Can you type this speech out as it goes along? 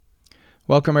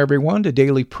Welcome, everyone, to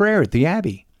Daily Prayer at the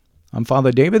Abbey. I'm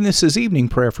Father David, and this is evening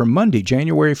prayer for Monday,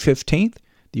 January 15th,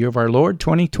 the year of our Lord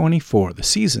 2024, the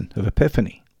season of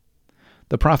Epiphany.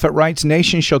 The prophet writes,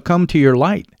 "Nations shall come to your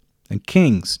light, and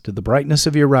kings to the brightness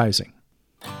of your rising."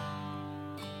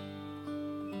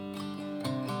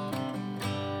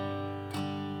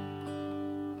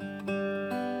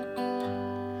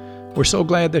 We're so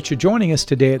glad that you're joining us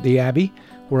today at the Abbey,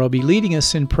 where I'll be leading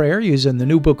us in prayer using the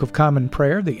New Book of Common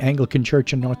Prayer, the Anglican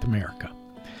Church in North America.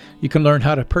 You can learn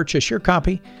how to purchase your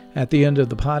copy at the end of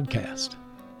the podcast.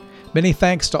 Many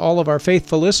thanks to all of our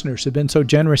faithful listeners who've been so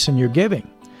generous in your giving.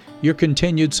 Your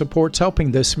continued support's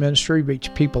helping this ministry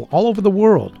reach people all over the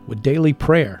world with daily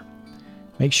prayer.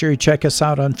 Make sure you check us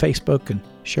out on Facebook and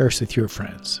share us with your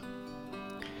friends.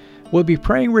 We'll be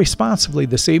praying responsively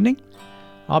this evening.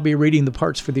 I'll be reading the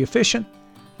parts for the officiant.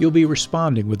 You'll be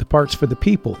responding with the parts for the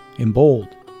people in bold.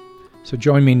 So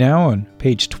join me now on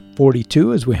page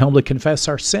 42 as we humbly confess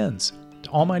our sins to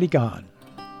Almighty God.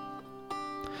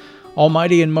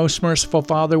 Almighty and most merciful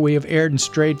Father, we have erred and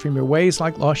strayed from your ways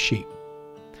like lost sheep.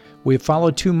 We have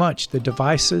followed too much the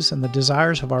devices and the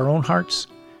desires of our own hearts.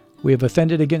 We have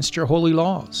offended against your holy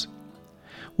laws.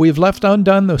 We have left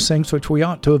undone those things which we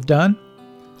ought to have done,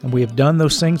 and we have done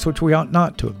those things which we ought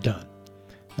not to have done.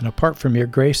 And apart from your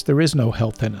grace, there is no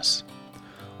health in us.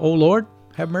 O Lord,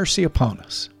 have mercy upon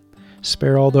us.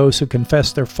 Spare all those who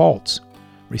confess their faults.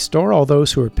 Restore all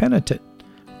those who are penitent,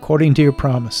 according to your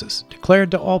promises,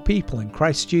 declared to all people in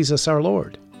Christ Jesus our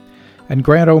Lord. And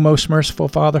grant, O most merciful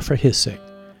Father, for his sake,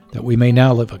 that we may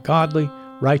now live a godly,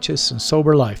 righteous, and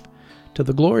sober life, to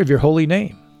the glory of your holy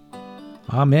name.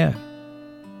 Amen.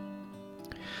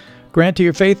 Grant to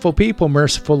your faithful people,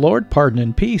 merciful Lord, pardon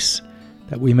and peace,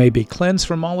 that we may be cleansed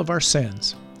from all of our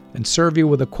sins and serve you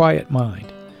with a quiet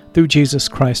mind, through Jesus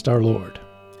Christ our Lord.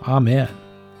 Amen.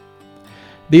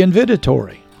 The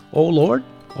invitatory, O Lord,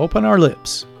 open our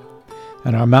lips,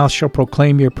 and our mouth shall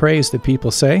proclaim your praise, the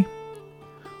people say.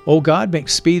 O God, make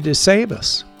speed to save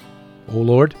us. O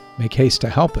Lord, make haste to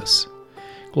help us.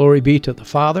 Glory be to the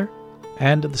Father,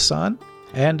 and to the Son,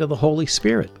 and to the Holy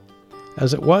Spirit,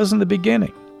 as it was in the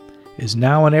beginning, is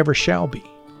now and ever shall be,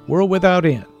 world without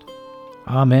end.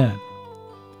 Amen.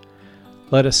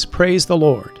 Let us praise the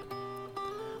Lord.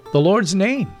 The Lord's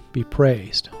name be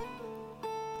praised.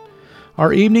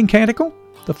 Our evening canticle,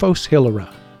 the Phos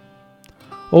Hilaron.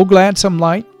 O gladsome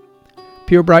light,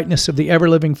 pure brightness of the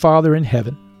ever-living Father in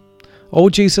heaven, O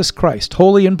Jesus Christ,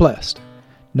 holy and blessed,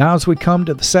 now as we come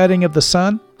to the setting of the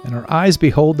sun, and our eyes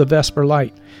behold the vesper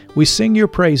light, we sing your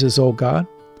praises, O God,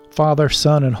 Father,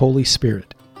 Son, and Holy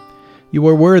Spirit. You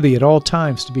are worthy at all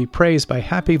times to be praised by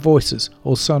happy voices,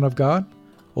 O Son of God,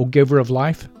 O Giver of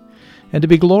life, and to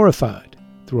be glorified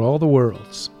through all the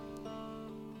worlds.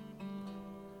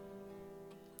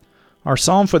 Our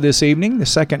psalm for this evening, the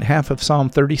second half of Psalm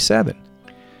 37,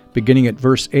 beginning at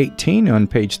verse 18 on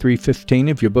page 315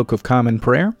 of your Book of Common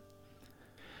Prayer.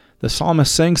 The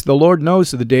psalmist sings, "The Lord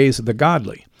knows the days of the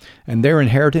godly, and their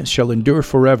inheritance shall endure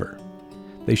forever.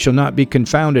 They shall not be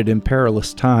confounded in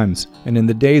perilous times, and in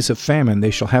the days of famine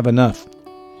they shall have enough.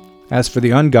 As for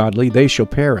the ungodly, they shall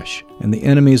perish, and the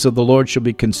enemies of the Lord shall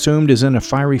be consumed as in a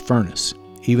fiery furnace,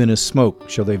 even as smoke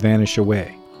shall they vanish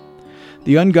away.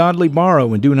 The ungodly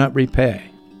borrow and do not repay,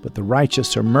 but the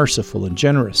righteous are merciful and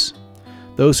generous.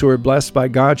 Those who are blessed by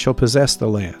God shall possess the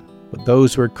land, but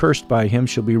those who are cursed by him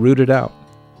shall be rooted out.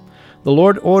 The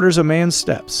Lord orders a man's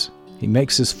steps. He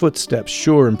makes his footsteps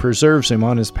sure and preserves him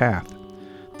on his path.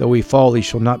 Though he fall, he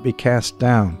shall not be cast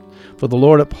down, for the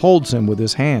Lord upholds him with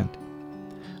his hand.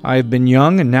 I have been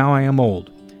young, and now I am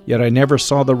old, yet I never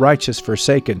saw the righteous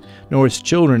forsaken, nor his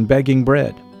children begging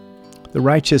bread. The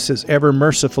righteous is ever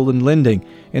merciful in lending,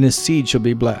 and his seed shall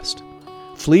be blessed.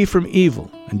 Flee from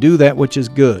evil, and do that which is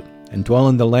good, and dwell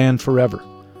in the land forever.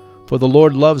 For the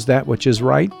Lord loves that which is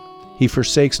right. He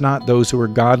forsakes not those who are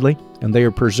godly, and they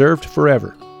are preserved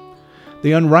forever.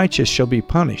 The unrighteous shall be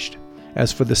punished.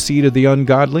 As for the seed of the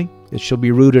ungodly, it shall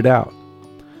be rooted out.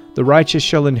 The righteous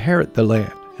shall inherit the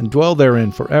land, and dwell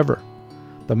therein forever.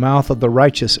 The mouth of the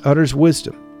righteous utters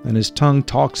wisdom, and his tongue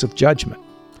talks of judgment.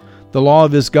 The law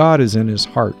of his God is in his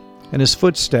heart, and his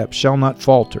footsteps shall not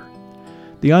falter.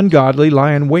 The ungodly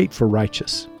lie in wait for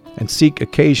righteous, and seek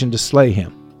occasion to slay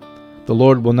him. The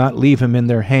Lord will not leave him in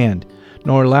their hand,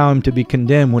 nor allow him to be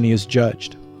condemned when he is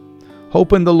judged.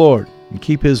 Hope in the Lord, and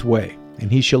keep his way,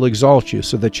 and he shall exalt you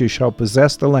so that you shall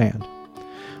possess the land.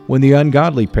 When the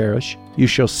ungodly perish, you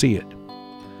shall see it.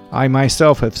 I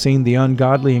myself have seen the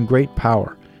ungodly in great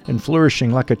power, and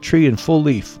flourishing like a tree in full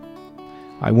leaf.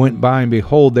 I went by, and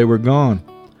behold, they were gone.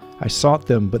 I sought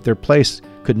them, but their place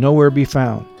could nowhere be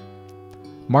found.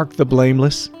 Mark the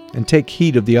blameless, and take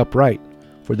heed of the upright,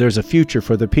 for there's a future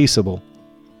for the peaceable.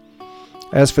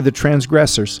 As for the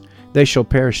transgressors, they shall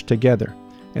perish together,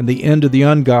 and the end of the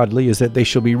ungodly is that they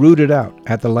shall be rooted out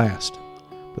at the last.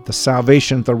 But the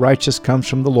salvation of the righteous comes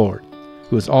from the Lord,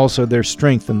 who is also their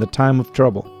strength in the time of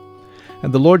trouble.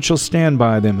 And the Lord shall stand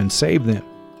by them and save them.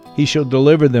 He shall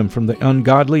deliver them from the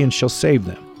ungodly and shall save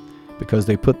them, because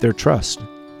they put their trust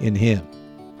in Him.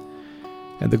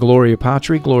 And the Gloria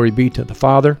Patri, glory be to the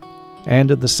Father, and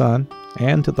to the Son,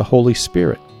 and to the Holy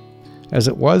Spirit, as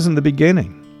it was in the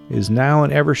beginning, is now,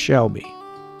 and ever shall be,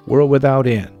 world without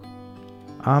end.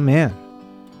 Amen.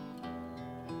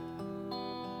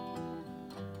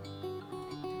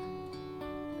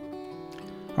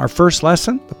 Our first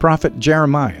lesson, the prophet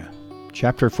Jeremiah,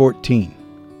 chapter 14.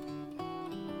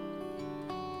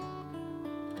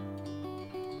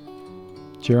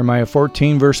 Jeremiah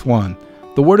 14, verse 1.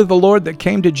 The word of the Lord that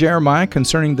came to Jeremiah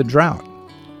concerning the drought.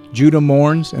 Judah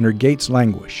mourns, and her gates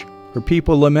languish. Her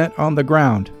people lament on the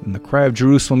ground, and the cry of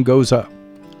Jerusalem goes up.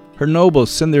 Her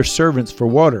nobles send their servants for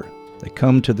water. They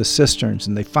come to the cisterns,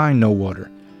 and they find no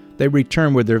water. They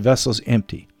return with their vessels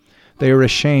empty. They are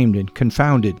ashamed and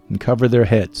confounded, and cover their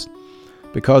heads,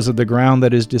 because of the ground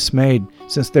that is dismayed,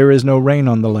 since there is no rain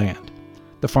on the land.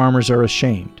 The farmers are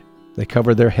ashamed. They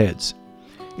cover their heads.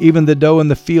 Even the doe in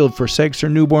the field forsakes her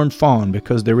newborn fawn,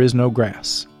 because there is no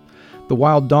grass. The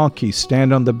wild donkeys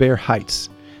stand on the bare heights.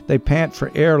 They pant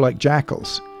for air like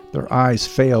jackals. Their eyes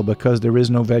fail because there is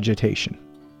no vegetation.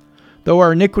 Though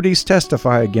our iniquities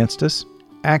testify against us,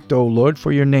 act, O Lord,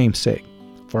 for your name's sake.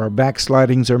 For our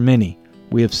backslidings are many.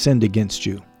 We have sinned against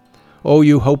you. O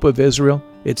you hope of Israel,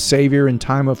 its Savior in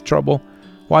time of trouble,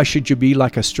 why should you be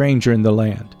like a stranger in the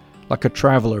land, like a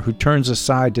traveler who turns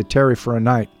aside to tarry for a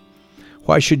night?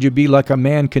 Why should you be like a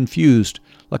man confused,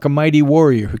 like a mighty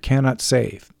warrior who cannot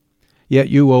save? Yet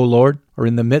you, O Lord, are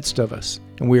in the midst of us,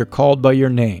 and we are called by your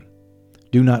name.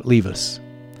 Do not leave us.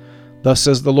 Thus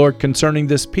says the Lord concerning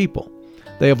this people,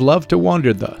 they have loved to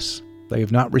wander thus. They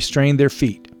have not restrained their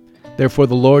feet. Therefore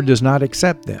the Lord does not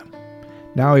accept them.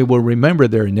 Now he will remember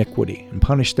their iniquity and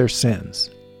punish their sins.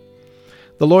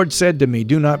 The Lord said to me,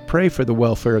 do not pray for the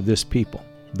welfare of this people.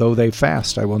 Though they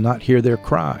fast, I will not hear their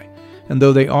cry. And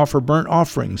though they offer burnt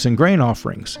offerings and grain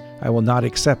offerings, I will not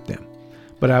accept them.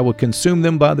 But I will consume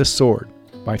them by the sword,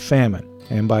 by famine,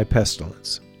 and by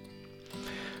pestilence.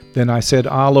 Then I said,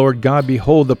 Ah, Lord God,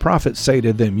 behold, the prophets say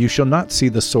to them, you shall not see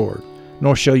the sword,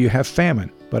 nor shall you have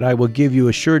famine, but I will give you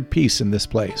assured peace in this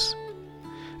place.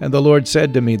 And the Lord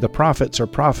said to me, the prophets are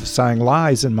prophesying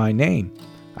lies in my name.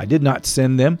 I did not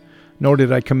send them, nor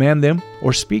did I command them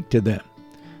or speak to them.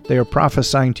 They are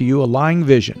prophesying to you a lying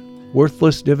vision,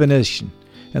 worthless divination,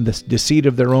 and the deceit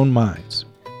of their own minds.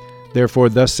 Therefore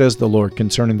thus says the Lord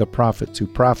concerning the prophets who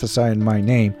prophesy in my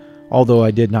name, although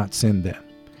I did not send them,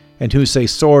 and who say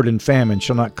sword and famine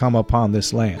shall not come upon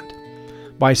this land.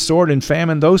 By sword and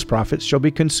famine those prophets shall be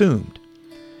consumed.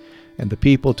 And the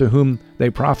people to whom they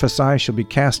prophesy shall be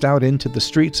cast out into the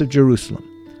streets of Jerusalem,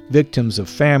 victims of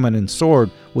famine and sword,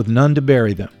 with none to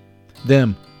bury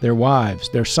them, their wives,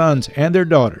 their sons, and their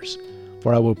daughters,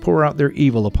 for I will pour out their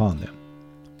evil upon them.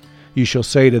 You shall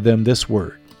say to them this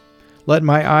word, let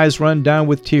my eyes run down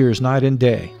with tears night and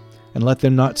day, and let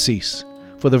them not cease.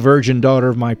 For the virgin daughter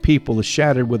of my people is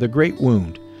shattered with a great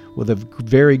wound, with a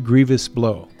very grievous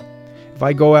blow. If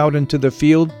I go out into the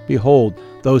field, behold,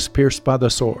 those pierced by the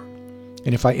sword.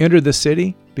 And if I enter the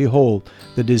city, behold,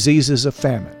 the diseases of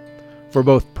famine. For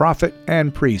both prophet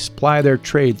and priest ply their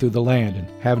trade through the land and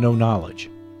have no knowledge.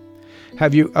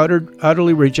 Have you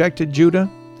utterly rejected Judah?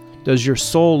 Does your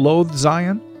soul loathe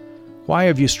Zion? Why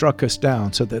have you struck us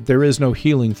down so that there is no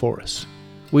healing for us?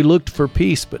 We looked for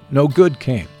peace, but no good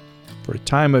came. For a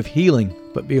time of healing,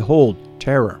 but behold,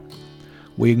 terror.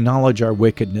 We acknowledge our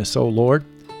wickedness, O Lord,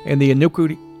 and the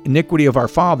iniquity of our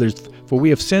fathers, for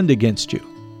we have sinned against you.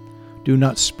 Do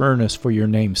not spurn us for your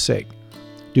name's sake.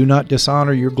 Do not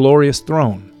dishonor your glorious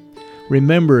throne.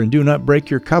 Remember and do not break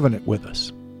your covenant with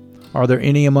us. Are there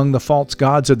any among the false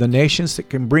gods of the nations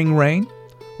that can bring rain?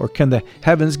 Or can the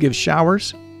heavens give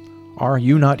showers? Are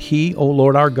you not He, O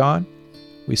Lord our God?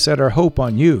 We set our hope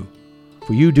on you,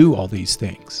 for you do all these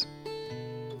things.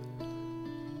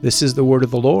 This is the word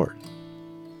of the Lord.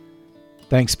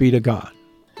 Thanks be to God.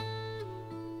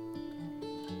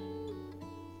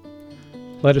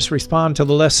 Let us respond to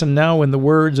the lesson now in the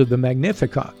words of the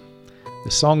Magnificat,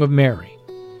 the Song of Mary.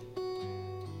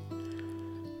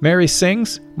 Mary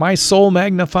sings, my soul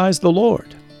magnifies the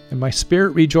Lord, and my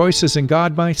spirit rejoices in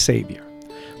God my Savior.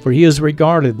 For he has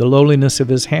regarded the lowliness of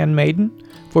his handmaiden.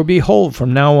 For behold,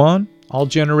 from now on, all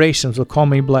generations will call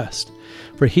me blessed.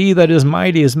 For he that is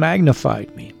mighty has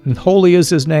magnified me, and holy is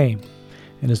his name,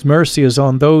 and his mercy is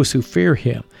on those who fear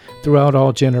him throughout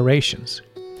all generations.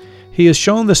 He has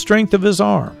shown the strength of his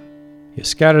arm. He has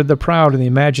scattered the proud in the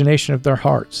imagination of their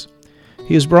hearts.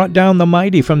 He has brought down the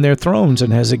mighty from their thrones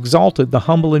and has exalted the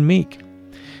humble and meek.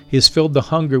 He has filled the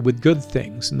hungry with good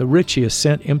things, and the rich he has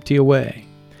sent empty away.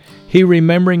 He,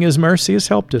 remembering his mercy, has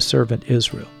helped his servant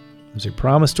Israel, as he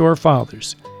promised to our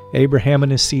fathers, Abraham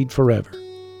and his seed forever.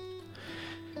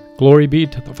 Glory be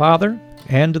to the Father,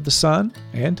 and to the Son,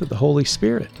 and to the Holy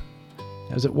Spirit,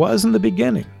 as it was in the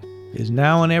beginning, is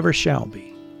now, and ever shall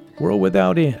be, world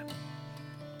without end.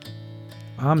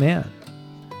 Amen.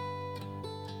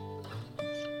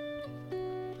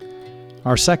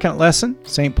 Our second lesson,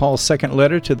 St. Paul's second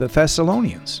letter to the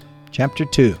Thessalonians, chapter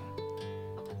 2.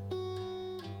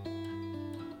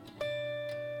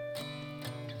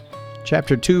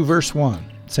 Chapter 2, verse 1.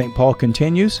 St. Paul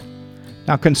continues,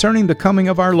 Now concerning the coming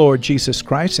of our Lord Jesus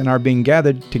Christ and our being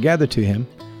gathered together to him,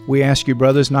 we ask you,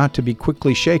 brothers, not to be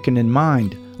quickly shaken in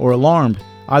mind or alarmed,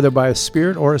 either by a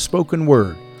spirit or a spoken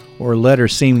word, or a letter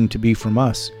seeming to be from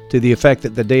us, to the effect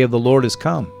that the day of the Lord is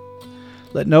come.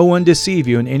 Let no one deceive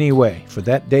you in any way, for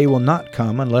that day will not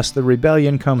come unless the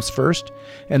rebellion comes first,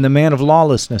 and the man of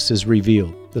lawlessness is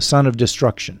revealed, the son of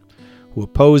destruction, who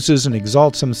opposes and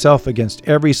exalts himself against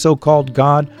every so-called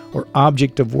God or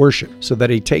object of worship, so that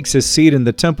he takes his seat in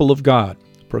the temple of God,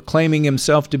 proclaiming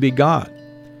himself to be God.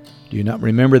 Do you not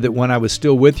remember that when I was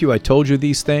still with you I told you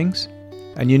these things?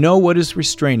 And you know what is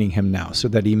restraining him now, so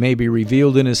that he may be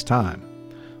revealed in his time.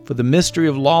 For the mystery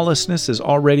of lawlessness is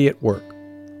already at work.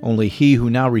 Only he who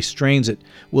now restrains it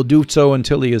will do so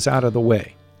until he is out of the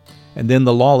way. And then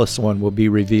the lawless one will be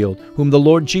revealed, whom the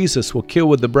Lord Jesus will kill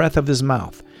with the breath of his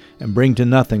mouth, and bring to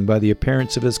nothing by the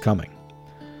appearance of his coming.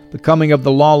 The coming of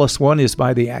the lawless one is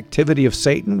by the activity of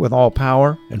Satan with all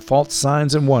power and false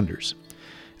signs and wonders,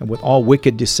 and with all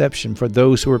wicked deception for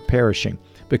those who are perishing,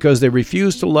 because they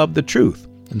refuse to love the truth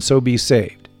and so be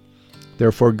saved.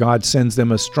 Therefore God sends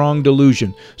them a strong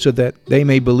delusion, so that they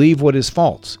may believe what is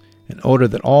false, in order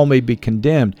that all may be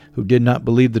condemned who did not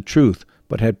believe the truth,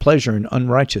 but had pleasure in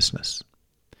unrighteousness.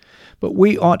 But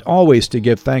we ought always to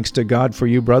give thanks to God for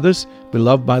you, brothers,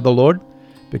 beloved by the Lord,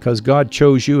 because God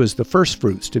chose you as the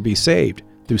firstfruits to be saved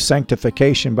through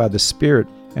sanctification by the Spirit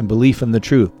and belief in the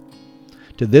truth.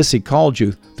 To this he called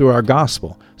you through our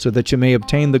gospel, so that you may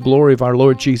obtain the glory of our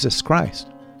Lord Jesus Christ.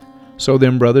 So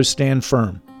then, brothers, stand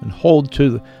firm and hold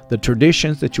to the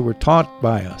traditions that you were taught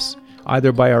by us,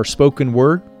 either by our spoken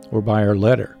word or by our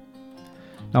letter.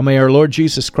 Now may our Lord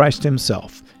Jesus Christ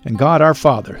himself, and God our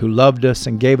Father, who loved us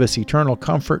and gave us eternal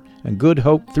comfort and good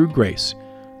hope through grace,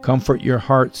 comfort your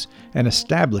hearts and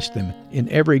establish them in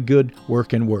every good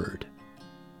work and word.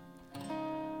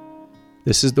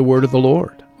 This is the word of the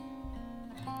Lord.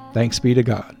 Thanks be to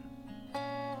God.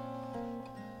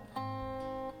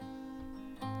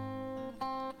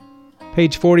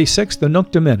 Page 46, the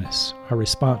Nunc Dimittis, our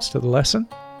response to the lesson.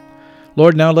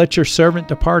 Lord, now let your servant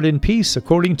depart in peace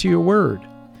according to your word.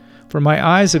 For my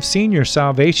eyes have seen your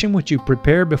salvation, which you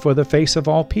prepared before the face of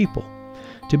all people,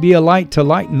 to be a light to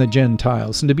lighten the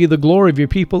Gentiles, and to be the glory of your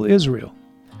people Israel.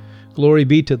 Glory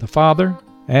be to the Father,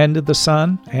 and to the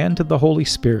Son, and to the Holy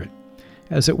Spirit,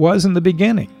 as it was in the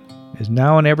beginning, is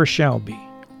now and ever shall be,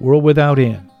 world without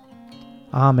end.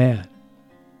 Amen.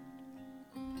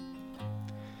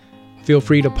 Feel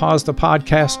free to pause the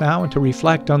podcast now and to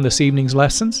reflect on this evening's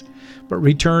lessons, but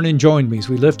return and join me as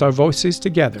we lift our voices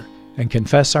together and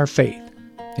confess our faith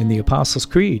in the Apostles'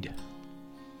 Creed.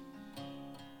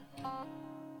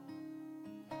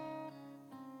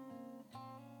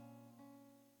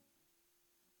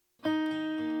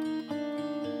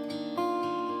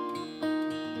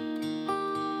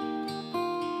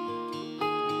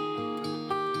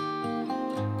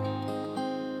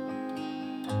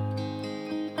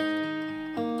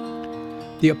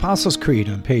 The Apostles' Creed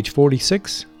on page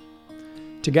 46.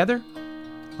 Together,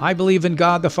 I believe in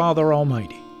God the Father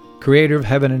Almighty, creator of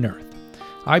heaven and earth.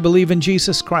 I believe in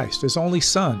Jesus Christ, his only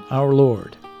Son, our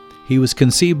Lord. He was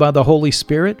conceived by the Holy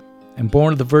Spirit and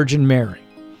born of the Virgin Mary.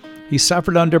 He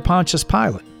suffered under Pontius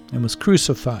Pilate and was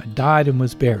crucified, died, and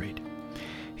was buried.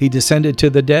 He descended to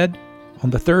the dead.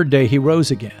 On the third day he rose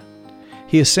again.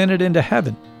 He ascended into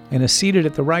heaven and is seated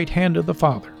at the right hand of the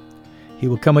Father. He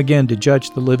will come again to judge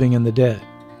the living and the dead.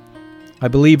 I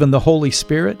believe in the Holy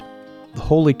Spirit, the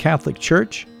Holy Catholic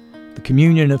Church, the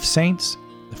communion of saints,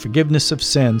 the forgiveness of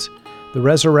sins, the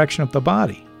resurrection of the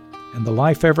body, and the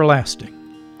life everlasting.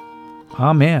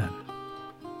 Amen.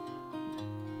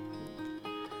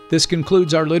 This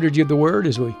concludes our Liturgy of the Word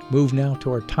as we move now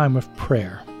to our time of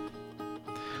prayer.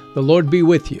 The Lord be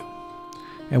with you.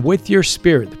 and with your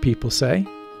Spirit, the people say.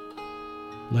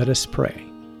 Let us pray.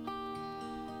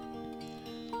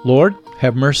 Lord,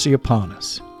 have mercy upon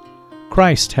us.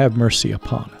 Christ, have mercy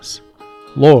upon us.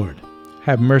 Lord,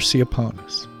 have mercy upon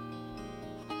us.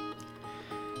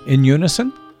 In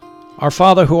unison, Our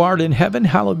Father who art in heaven,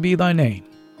 hallowed be thy name.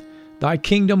 Thy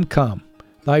kingdom come,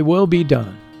 thy will be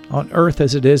done, on earth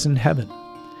as it is in heaven.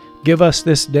 Give us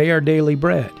this day our daily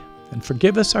bread, and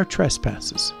forgive us our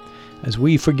trespasses, as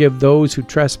we forgive those who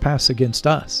trespass against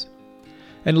us.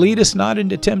 And lead us not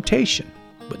into temptation,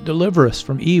 but deliver us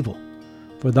from evil.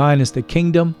 For thine is the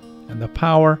kingdom, and the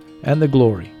power, and the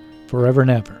glory, forever and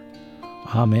ever.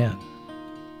 Amen.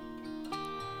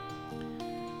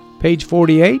 Page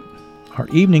 48, our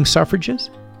evening suffrages.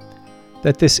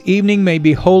 That this evening may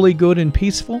be holy, good, and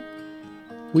peaceful,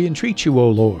 we entreat you, O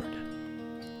Lord.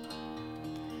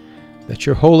 That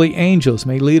your holy angels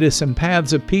may lead us in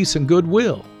paths of peace and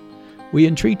goodwill, we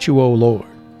entreat you, O Lord.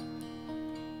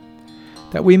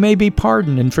 That we may be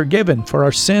pardoned and forgiven for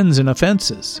our sins and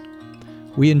offenses,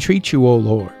 we entreat you, O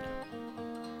Lord.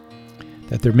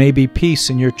 That there may be peace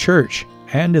in your church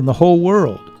and in the whole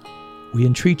world, we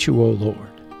entreat you, O Lord.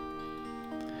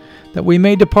 That we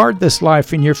may depart this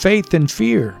life in your faith and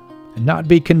fear, and not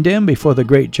be condemned before the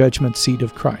great judgment seat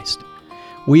of Christ,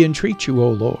 we entreat you, O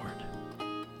Lord.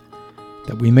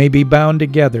 That we may be bound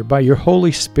together by your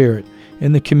Holy Spirit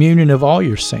in the communion of all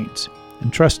your saints,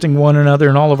 entrusting one another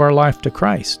in all of our life to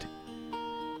Christ,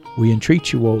 we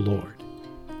entreat you, O Lord.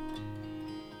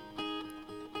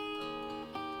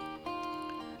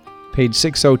 Page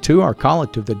 602, our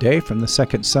collect of the day from the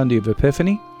second Sunday of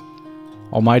Epiphany.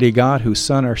 Almighty God, whose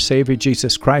Son, our Savior,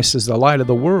 Jesus Christ, is the light of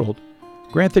the world,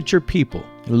 grant that your people,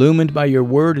 illumined by your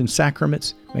word and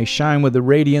sacraments, may shine with the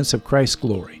radiance of Christ's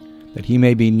glory, that he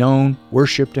may be known,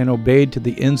 worshipped, and obeyed to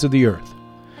the ends of the earth.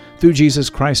 Through Jesus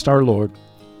Christ our Lord,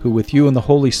 who with you and the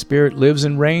Holy Spirit lives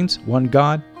and reigns, one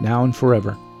God, now and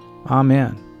forever.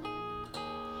 Amen.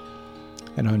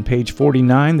 And on page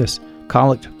 49, this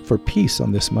collect for peace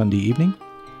on this Monday evening.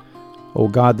 O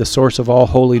God, the source of all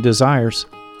holy desires,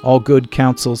 all good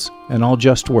counsels, and all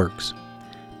just works,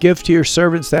 give to your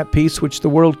servants that peace which the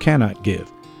world cannot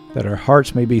give, that our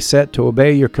hearts may be set to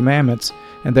obey your commandments,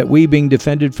 and that we, being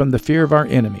defended from the fear of our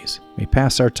enemies, may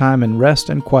pass our time in rest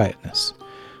and quietness.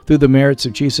 Through the merits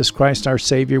of Jesus Christ our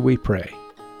Savior, we pray.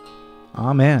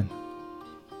 Amen.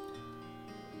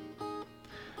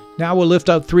 Now we'll lift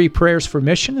up 3 prayers for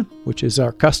mission, which is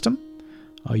our custom.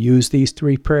 I'll use these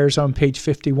 3 prayers on page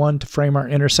 51 to frame our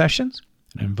intercessions,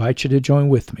 and I invite you to join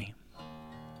with me.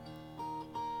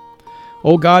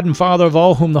 O God and Father of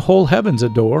all whom the whole heavens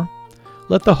adore,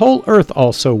 let the whole earth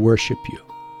also worship you.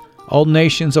 All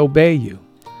nations obey you.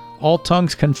 All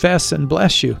tongues confess and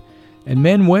bless you, and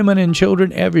men, women, and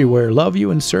children everywhere love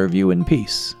you and serve you in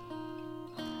peace.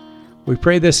 We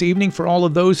pray this evening for all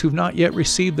of those who've not yet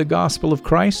received the gospel of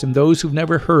Christ and those who've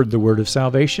never heard the word of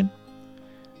salvation.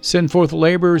 Send forth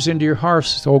laborers into your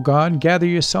harvest, O God, and gather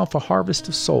yourself a harvest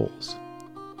of souls.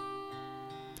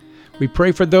 We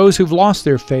pray for those who've lost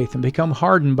their faith and become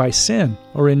hardened by sin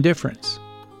or indifference.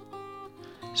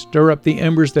 Stir up the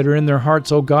embers that are in their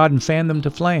hearts, O God, and fan them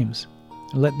to flames,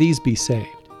 and let these be saved.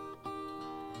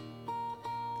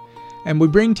 And we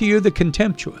bring to you the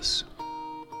contemptuous,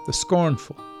 the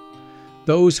scornful,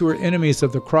 those who are enemies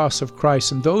of the cross of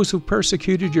Christ, and those who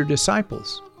persecuted your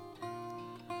disciples.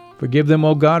 Forgive them,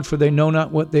 O God, for they know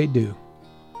not what they do.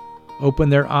 Open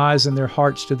their eyes and their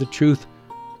hearts to the truth,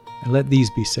 and let these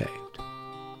be saved.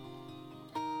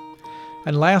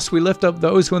 And last, we lift up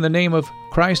those who in the name of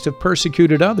Christ have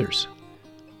persecuted others,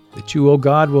 that you, O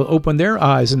God, will open their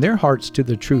eyes and their hearts to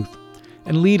the truth,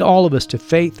 and lead all of us to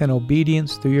faith and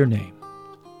obedience through your name.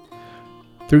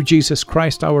 Through Jesus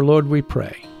Christ our Lord we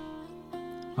pray.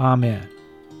 Amen.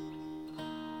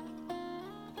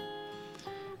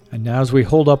 And now as we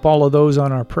hold up all of those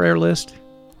on our prayer list,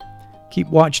 keep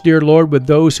watch, dear Lord, with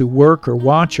those who work or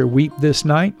watch or weep this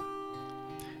night,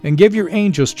 and give your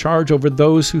angels charge over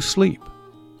those who sleep.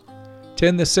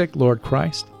 Tend the sick, Lord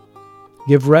Christ.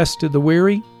 Give rest to the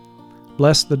weary.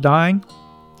 Bless the dying.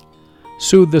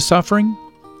 Soothe the suffering.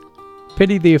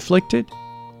 Pity the afflicted.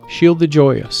 Shield the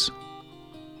joyous.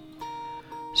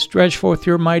 Stretch forth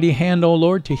your mighty hand, O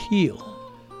Lord, to heal,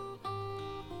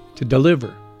 to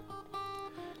deliver,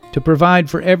 to provide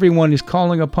for everyone who's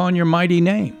calling upon your mighty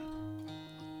name.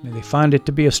 May they find it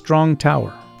to be a strong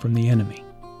tower from the enemy.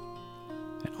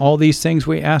 And all these things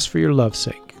we ask for your love's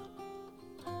sake.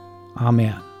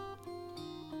 Amen.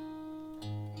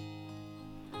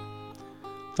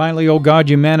 Finally, O God,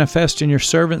 you manifest in your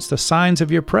servants the signs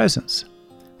of your presence.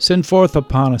 Send forth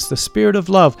upon us the Spirit of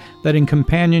love, that in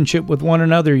companionship with one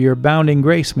another your abounding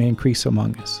grace may increase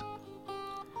among us.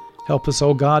 Help us,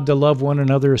 O God, to love one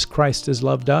another as Christ has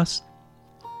loved us,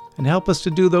 and help us to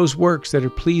do those works that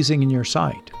are pleasing in your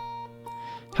sight.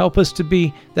 Help us to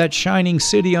be that shining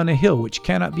city on a hill which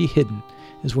cannot be hidden,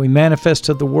 as we manifest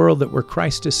to the world that we're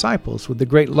Christ's disciples with the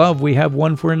great love we have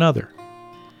one for another.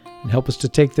 And help us to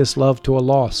take this love to a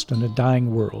lost and a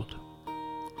dying world.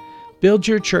 Build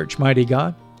your church, mighty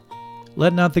God.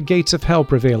 Let not the gates of hell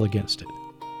prevail against it.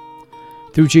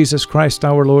 Through Jesus Christ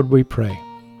our Lord we pray.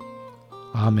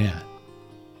 Amen.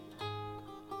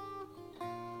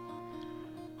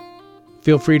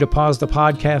 Feel free to pause the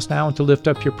podcast now and to lift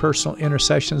up your personal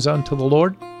intercessions unto the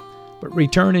Lord, but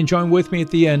return and join with me at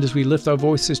the end as we lift our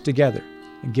voices together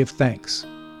and give thanks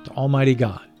to Almighty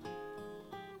God.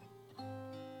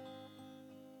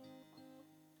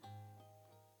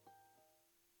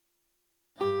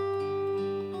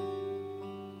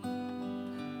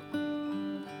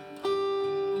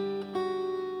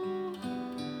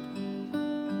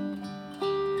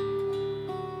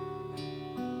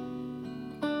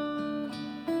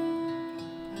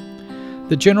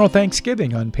 The General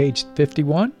Thanksgiving on page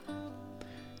 51.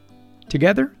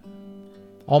 Together,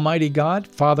 Almighty God,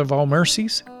 Father of all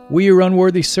mercies, we, your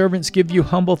unworthy servants, give you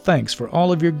humble thanks for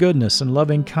all of your goodness and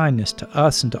loving kindness to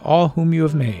us and to all whom you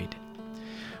have made.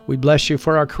 We bless you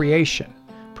for our creation,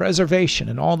 preservation,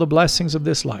 and all the blessings of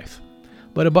this life,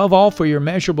 but above all for your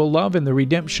measurable love and the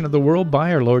redemption of the world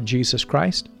by our Lord Jesus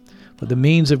Christ, for the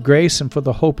means of grace and for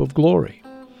the hope of glory.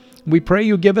 We pray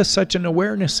you give us such an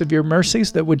awareness of your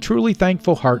mercies that with truly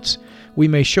thankful hearts we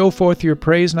may show forth your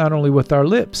praise not only with our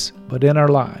lips, but in our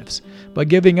lives, by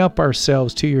giving up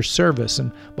ourselves to your service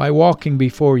and by walking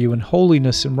before you in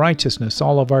holiness and righteousness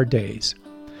all of our days.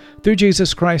 Through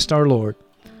Jesus Christ our Lord,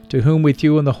 to whom with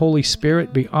you and the Holy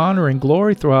Spirit be honor and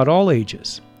glory throughout all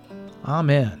ages.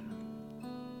 Amen.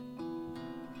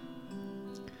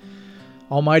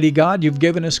 Almighty God, you've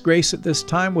given us grace at this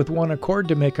time with one accord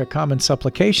to make our common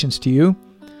supplications to you,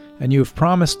 and you have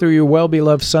promised through your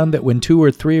well-beloved Son that when 2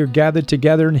 or 3 are gathered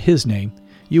together in his name,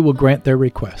 you will grant their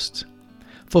requests.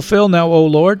 Fulfill now, O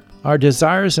Lord, our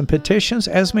desires and petitions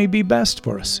as may be best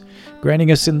for us, granting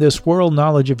us in this world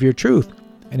knowledge of your truth,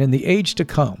 and in the age to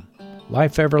come,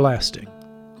 life everlasting.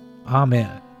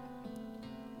 Amen.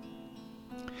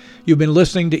 You've been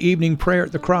listening to Evening Prayer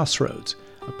at the Crossroads,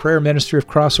 a prayer ministry of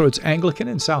Crossroads Anglican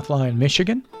in South Lyon,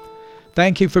 Michigan.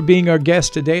 Thank you for being our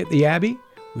guest today at the Abbey.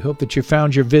 We hope that you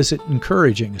found your visit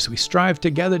encouraging as we strive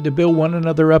together to build one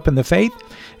another up in the faith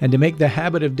and to make the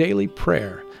habit of daily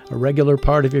prayer a regular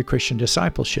part of your Christian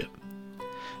discipleship.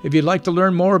 If you'd like to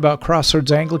learn more about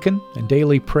Crossroads Anglican and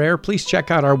daily prayer, please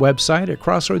check out our website at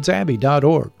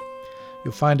crossroadsabbey.org.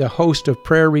 You'll find a host of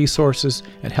prayer resources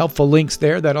and helpful links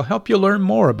there that'll help you learn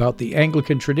more about the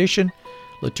Anglican tradition,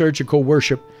 liturgical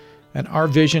worship, and our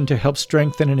vision to help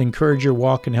strengthen and encourage your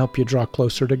walk and help you draw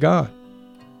closer to God.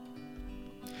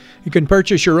 You can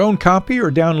purchase your own copy or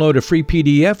download a free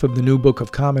PDF of the New Book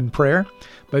of Common Prayer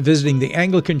by visiting the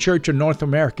Anglican Church of North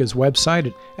America's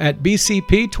website at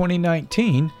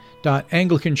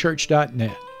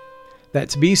bcp2019.anglicanchurch.net.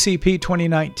 That's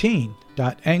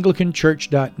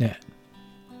bcp2019.anglicanchurch.net.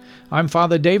 I'm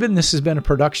Father David, and this has been a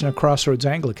production of Crossroads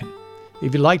Anglican.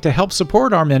 If you'd like to help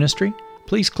support our ministry,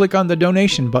 please click on the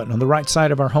donation button on the right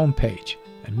side of our homepage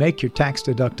and make your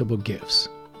tax-deductible gifts.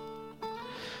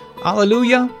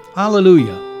 Alleluia,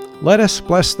 alleluia. Let us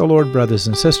bless the Lord, brothers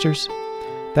and sisters.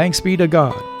 Thanks be to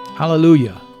God.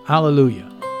 Alleluia,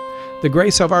 alleluia. The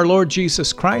grace of our Lord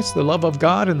Jesus Christ, the love of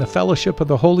God, and the fellowship of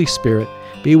the Holy Spirit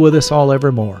be with us all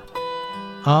evermore.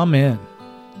 Amen.